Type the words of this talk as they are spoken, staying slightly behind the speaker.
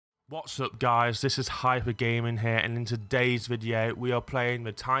What's up guys, this is Hyper Gaming here, and in today's video we are playing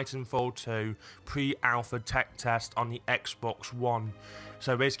the Titanfall 2 pre-alpha tech test on the Xbox One.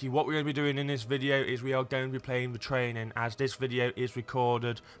 So basically what we're going to be doing in this video is we are going to be playing the training, as this video is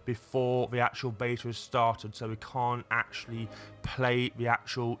recorded before the actual beta is started, so we can't actually play the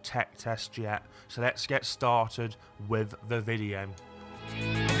actual tech test yet. So let's get started with the video.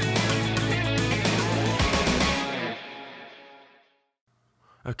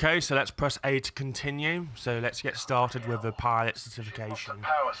 Okay, so let's press A to continue. So let's get started with the pilot certification. The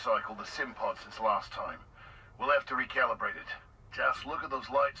power cycle, the sim pod since last time. We'll have to recalibrate it. Just look at those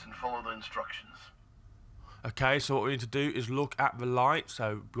lights and follow the instructions. Okay, so what we need to do is look at the light.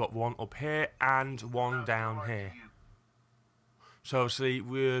 So we've got one up here and one down here. So obviously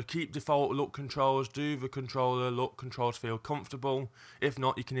we'll keep default look controls, do the controller look controls feel comfortable. If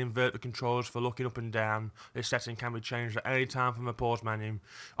not, you can invert the controls for looking up and down. This setting can be changed at any time from the pause menu.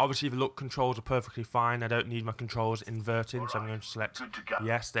 Obviously the look controls are perfectly fine. I don't need my controls inverting, so I'm going to select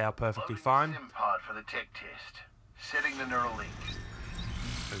yes, they are perfectly fine. Sim pod for the tech test. Setting the neural link.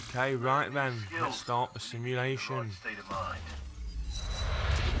 Okay, right then, let's start the simulation. State of mind.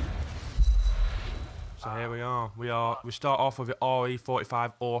 So here we are. We start off with the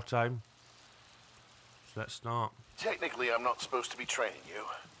RE45 Auto. So let's start. Technically, I'm not supposed to be training you,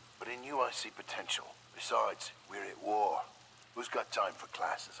 but in you I see potential. Besides, we're at war. Who's got time for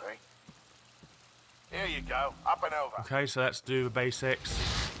classes, eh? Here you go, up and over. Okay, so let's do the basics.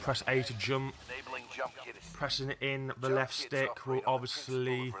 Press A to jump. Enabling jump kit. Pressing it in the left stick will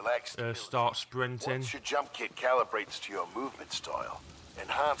obviously start sprinting. Once your jump kit calibrates to your movement style,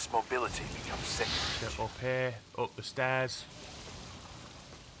 enhanced mobility becomes second. Get up here, up the stairs.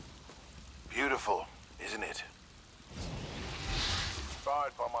 Beautiful, isn't it?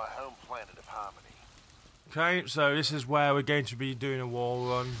 Inspired by my home planet of Harmony. Okay, so this is where we're going to be doing a wall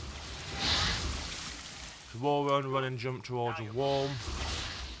run. The wall run and jump towards a wall.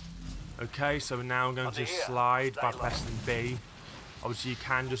 Okay, so we're now going to slide by pressing B. Obviously you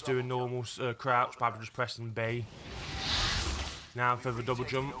can just do a normal crouch by just pressing B. Now for the double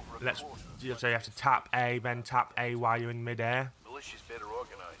jump, so you have to tap A, then tap A while you're in mid-air. Militia's better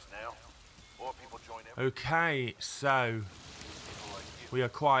organized now. More people join in. Okay, so we are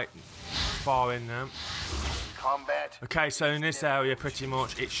quite far in there. Combat. Okay, so in this area pretty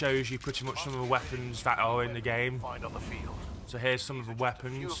much it shows you pretty much some of the weapons that are in the game. Find on the field. So here's some of the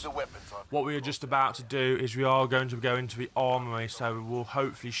weapons. What we are just about to do is we are going to go into the armory, so we'll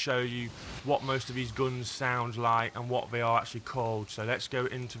hopefully show you what most of these guns sound like and what they are actually called. So let's go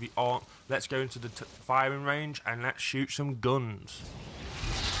into the firing range and let's shoot some guns.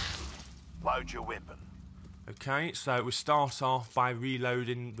 Load your weapon. Okay, so we start off by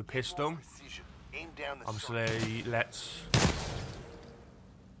reloading the pistol. Obviously, let's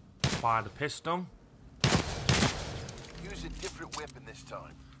fire the pistol. Use a different weapon this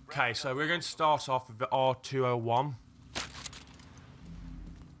time. Okay, so we're going to start off with the R201.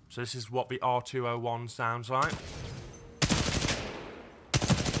 So this is what the R201 sounds like.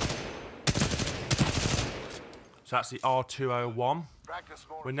 So that's the R201.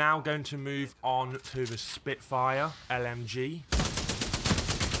 We're now going to move on to the Spitfire LMG.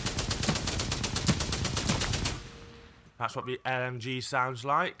 That's what the LMG sounds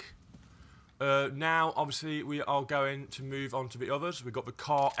like. Now, obviously, we are going to move on to the others. We've got the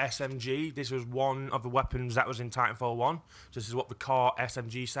Car SMG. This was one of the weapons that was in Titanfall 1. So this is what the Car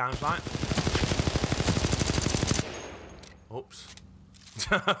SMG sounds like. Oops.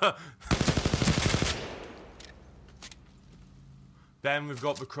 Then we've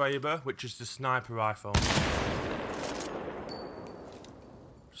got the Kraber, which is the sniper rifle.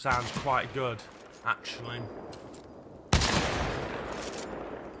 Sounds quite good, actually.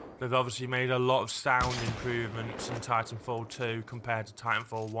 They've obviously made a lot of sound improvements in Titanfall 2 compared to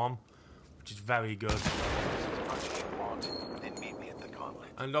Titanfall 1, which is very good.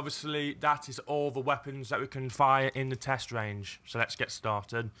 And obviously that is all the weapons that we can fire in the test range. So let's get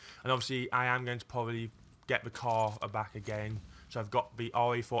started. And obviously I am going to probably get the car back again. So I've got the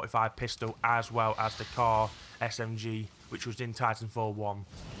RE45 pistol as well as the car SMG, which was in Titanfall 1.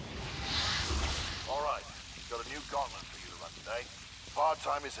 Alright, got a new gauntlet for you to run today. Bar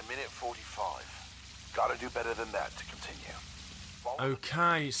time is 1:45. Gotta do better than that to continue.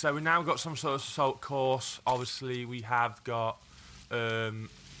 Okay, so we now got some sort of assault course. Obviously, we have got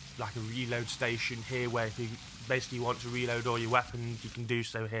like a reload station here, where if you basically want to reload all your weapons, you can do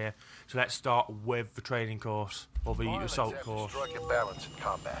so here. So let's start with the training course, or the assault course. Strike a balance in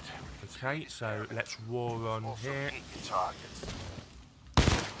combat. Okay, so let's war on here.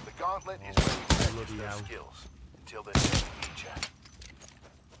 The gauntlet is ready to use their skills until they're ready to meet you.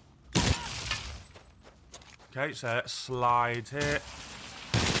 Okay, so let's slide here.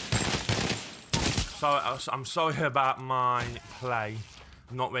 So I'm sorry about my play.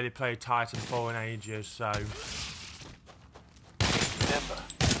 I've not really played Titanfall in ages, so. Remember,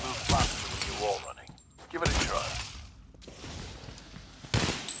 move faster when you're wall running. Give it a try.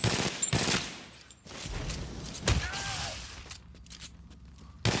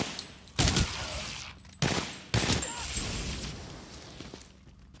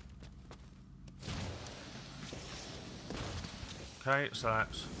 Okay, so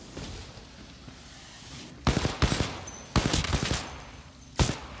let's.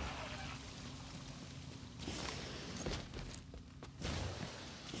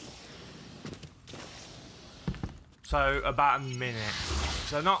 So about a minute.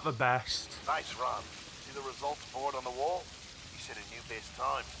 So not the best. Nice run. See the results board on the wall? You set a new best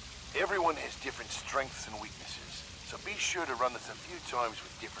time. Everyone has different strengths and weaknesses, so be sure to run this a few times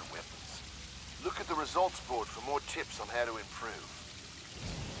with different weapons. Look at the results board for more tips on how to improve.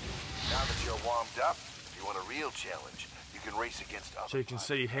 Now that you're warmed up, if you want a real challenge, you can race against others. So you can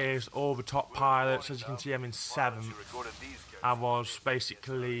see here's all the top pilots. As you can see, I'm in 7th. I was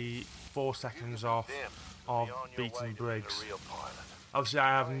basically 4 seconds off of beating Briggs. Obviously,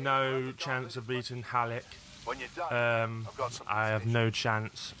 I have no chance of beating Halleck. I have no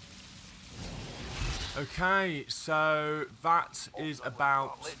chance. Okay, so that is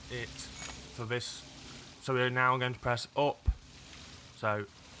about it for this. So we're now going to press up. So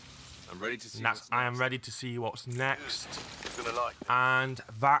I'm ready to see I am ready to see what's next. Like and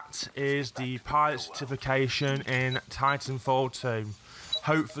that is the pilot certification in Titanfall 2.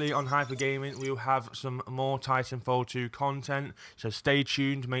 Hopefully on Hypergaming we'll have some more Titanfall 2 content, so stay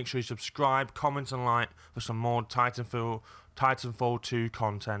tuned, make sure you subscribe, comment and like for some more Titanfall 2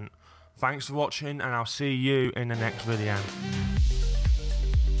 content. Thanks for watching and I'll see you in the next video.